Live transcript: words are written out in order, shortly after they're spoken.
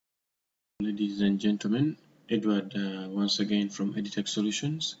Ladies and gentlemen, Edward once again from Editech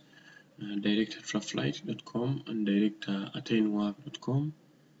Solutions, director at roughlight.com and director at attainwork.com,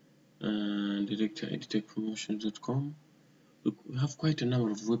 director at editechpromotions.com. Look, we have quite a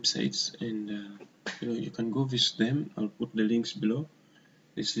number of websites, and you can go visit them. I'll put the links below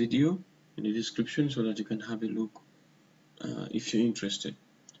this video in the description so that you can have a look if you're interested.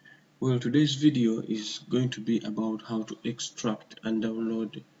 Well, today's video is going to be about how to extract and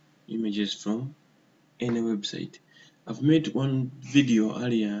download images from any website. I've made one video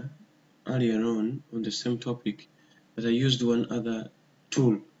earlier on the same topic, but I used one other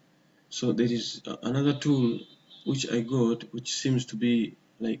tool. So there is another tool which I got, which seems to be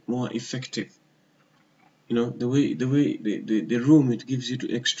like more effective. You know, the room it gives you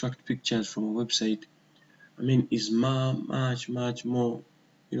to extract pictures from a website, I mean, is much more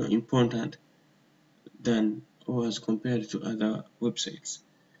important than or as compared to other websites.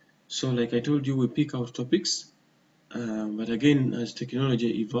 So like I told you, we pick out topics, but again, as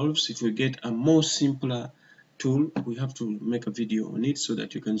technology evolves, if we get a more simpler tool, we have to make a video on it so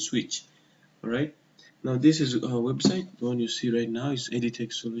that you can switch. Alright, now this is our website. The one you see right now is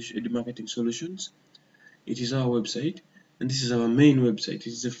Editech Marketing Solutions. It is our website, and this is our main website. It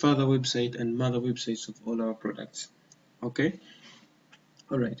is the father website and mother websites of all our products. Okay,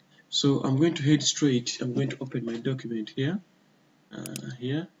 alright, so I'm going to head straight. I'm going to open my document here,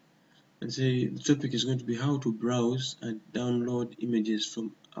 and say the topic is going to be how to browse and download images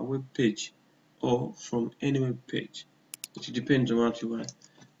from a web page or from any web page. It depends on what you want.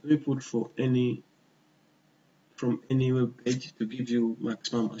 Let me put from any web page to give you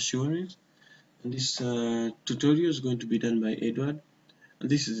maximum assurance. And this tutorial is going to be done by Edward, and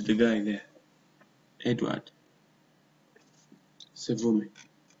this is the guy there, Edward Sevume.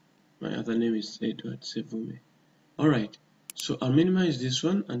 My other name is Edward Sevume. Alright, so I'll minimize this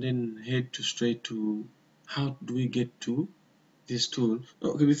one and then head straight to how do we get to this tool.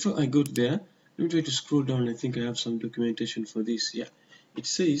 Okay, before I go there, let me try to scroll down. I think I have some documentation for this. Yeah, it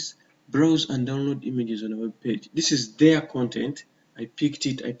says browse and download images on a web page. This is their content. I picked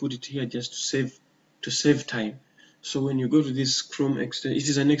it, I put it here just to save time. So when you go to this Chrome extension, it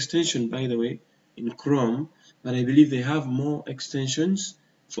is an extension, by the way, in Chrome, but I believe they have more extensions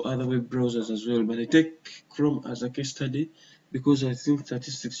for other web browsers as well. But I take Chrome as a case study because I think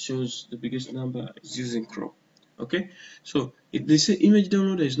statistics shows the biggest number is using Chrome. Okay, so they say image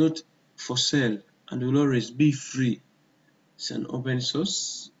downloader is not for sale and will always be free. It's an open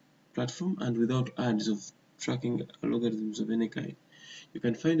source platform and without ads of tracking algorithms of any kind. You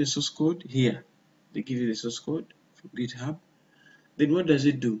can find the source code here. They give you the source code from GitHub. Then what does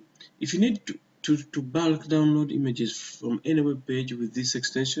it do? If you need to bulk download images from any web page with this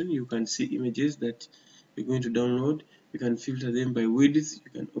extension, you can see images that you're going to download. You can filter them by width.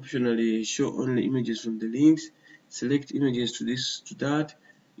 You can optionally show only images from the links, select images to this, to that,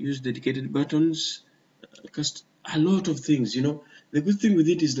 use dedicated buttons, cast a lot of things. You know, the good thing with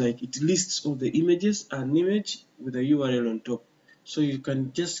it is like it lists all the images, an image with a URL on top. So you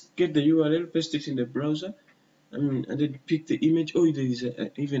can just get the URL, paste it in the browser, and then pick the image. Oh, there is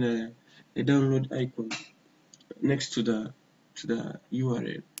even a download icon next to the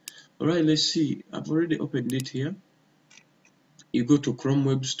URL. Alright, let's see. I've already opened it here. You go to Chrome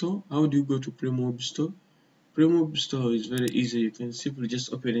Web Store. How do you go to Chrome Web Store? Chrome Web Store is very easy. You can simply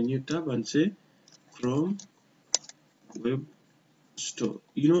just open a new tab and say Chrome Web Store.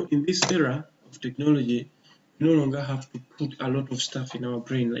 You know, in this era of technology, we no longer have to put a lot of stuff in our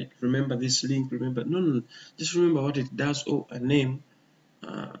brain, like remember this link, remember. No. Just remember what it does, or a name,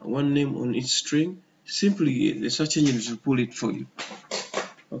 one name on each string. Simply, the search engine will pull it for you.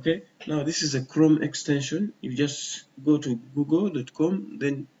 Okay, now this is a Chrome extension. You just go to google.com,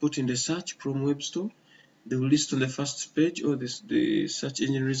 then put in the search Chrome Web Store. They will list on the first page or the search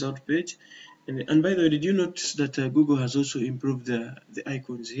engine result page. And by the way, did you notice that Google has also improved the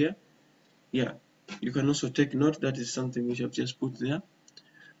icons here? Yeah, you can also take note. That is something which I've just put there.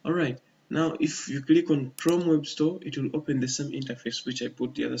 Alright, now if you click on Chrome Web Store, it will open the same interface which I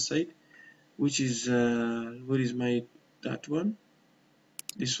put the other side, which is what is that one?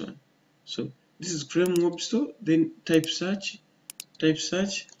 This one. So this is Chrome Web Store. Then type search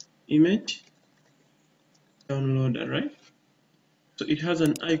image downloader, right? So it has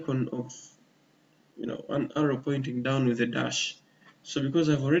an icon of an arrow pointing down with a dash. So because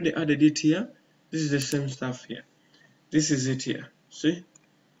I've already added it here, this is the same stuff here. This is it here. See?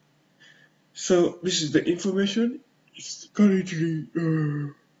 So this is the information. It's currently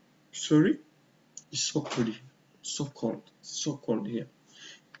sorry, it's so cold here.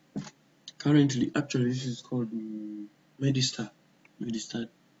 Currently, actually, this is called Medistar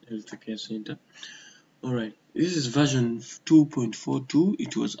healthcare center. Alright, this is version 2.42.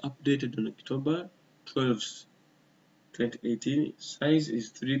 It was updated on October 12th, 2018. Size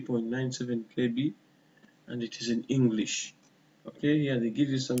is 3.97 KB and it is in English. Okay, here they give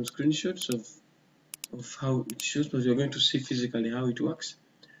you some screenshots of how it shows, but you're going to see physically how it works.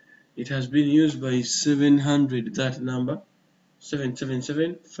 It has been used by 700, that number,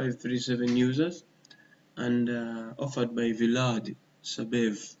 777,537 users, and offered by Vlad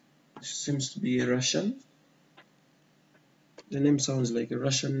Sabev. Seems to be a Russian. The name sounds like a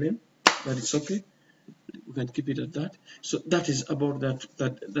Russian name, but it's okay. We can keep it at that. So that is about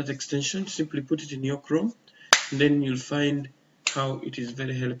that extension. Simply put it in your Chrome, and then you'll find how it is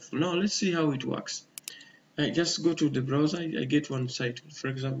very helpful. Now let's see how it works. I just go to the browser. I get one site. For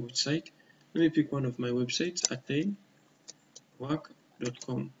example, which site? Let me pick one of my websites,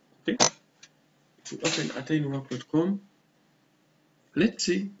 attainwork.com. Okay. To open attainwork.com, let's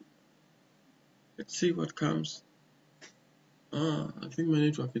see what comes. I think my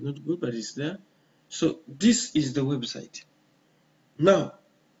network is not good, but it's there. So this is the website. Now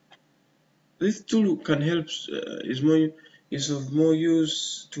this tool can help, is of more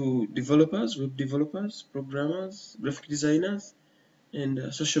use to developers, web developers, programmers, graphic designers,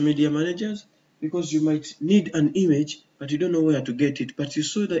 and social media managers, because you might need an image but you don't know where to get it, but you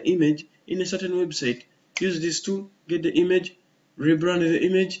saw the image in a certain website. Use this tool, get the image, rebrand the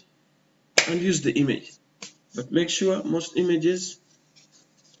image, and use the image. But make sure most images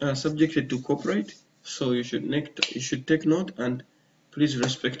are subjected to copyright, so you should take note and please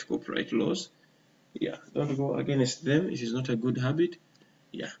respect copyright laws. Yeah, don't go against them. It is not a good habit.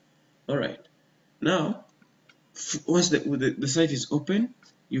 Yeah. All right. Now, once the site is open,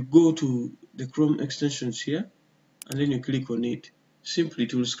 you go to the Chrome extensions here, and then you click on it. Simply,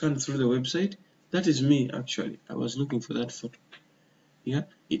 it will scan through the website. That is me, actually. I was looking for that photo. Yeah,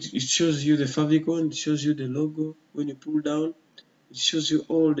 it shows you the favicon, it shows you the logo. When you pull down, it shows you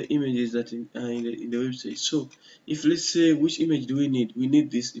all the images that are in the website. So, if let's say, which image do we need? We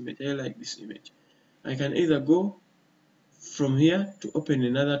need this image. I like this image. I can either go from here to open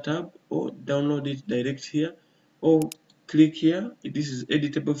another tab, or download it direct here, or click here. This is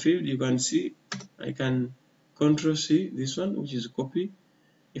editable field. You can see I can Control C this one, which is copy.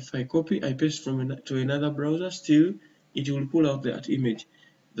 If I copy, I paste to another browser, still it will pull out that image.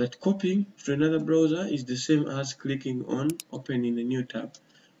 That copying to another browser is the same as clicking on open in a new tab.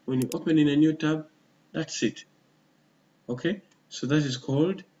 When you open in a new tab, that's it. Okay, so that is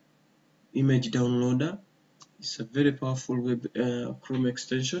called image downloader. It's a very powerful web Chrome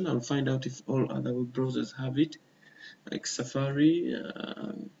extension. I'll find out if all other web browsers have it, like Safari,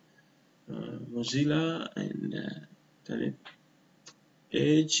 Mozilla, and Internet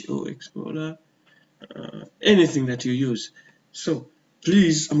Edge or Explorer, anything that you use. So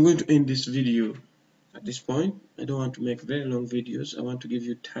please, I'm going to end this video at this point. I don't want to make very long videos. I want to give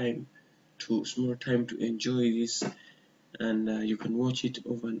you small time to enjoy this, and you can watch it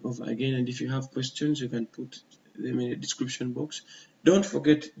over and over again. And if you have questions, you can put them in the description box. Don't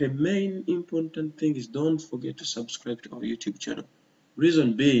forget, the main important thing is don't forget to subscribe to our YouTube channel.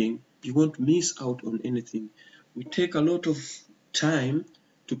 Reason being, you won't miss out on anything. We take a lot of time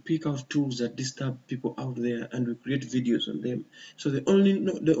to pick out tools that disturb people out there, and we create videos on them. So the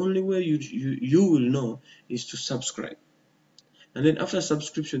only way you will know is to subscribe. And then after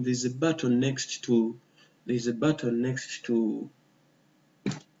subscription, there's a button next to the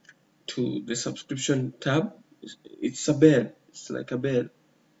subscription tab. It's a bell. It's like a bell.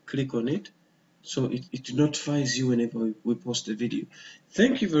 Click on it, so it notifies you whenever we post a video.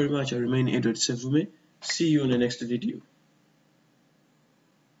 Thank you very much. I remain Edward Sevume. See you in the next video.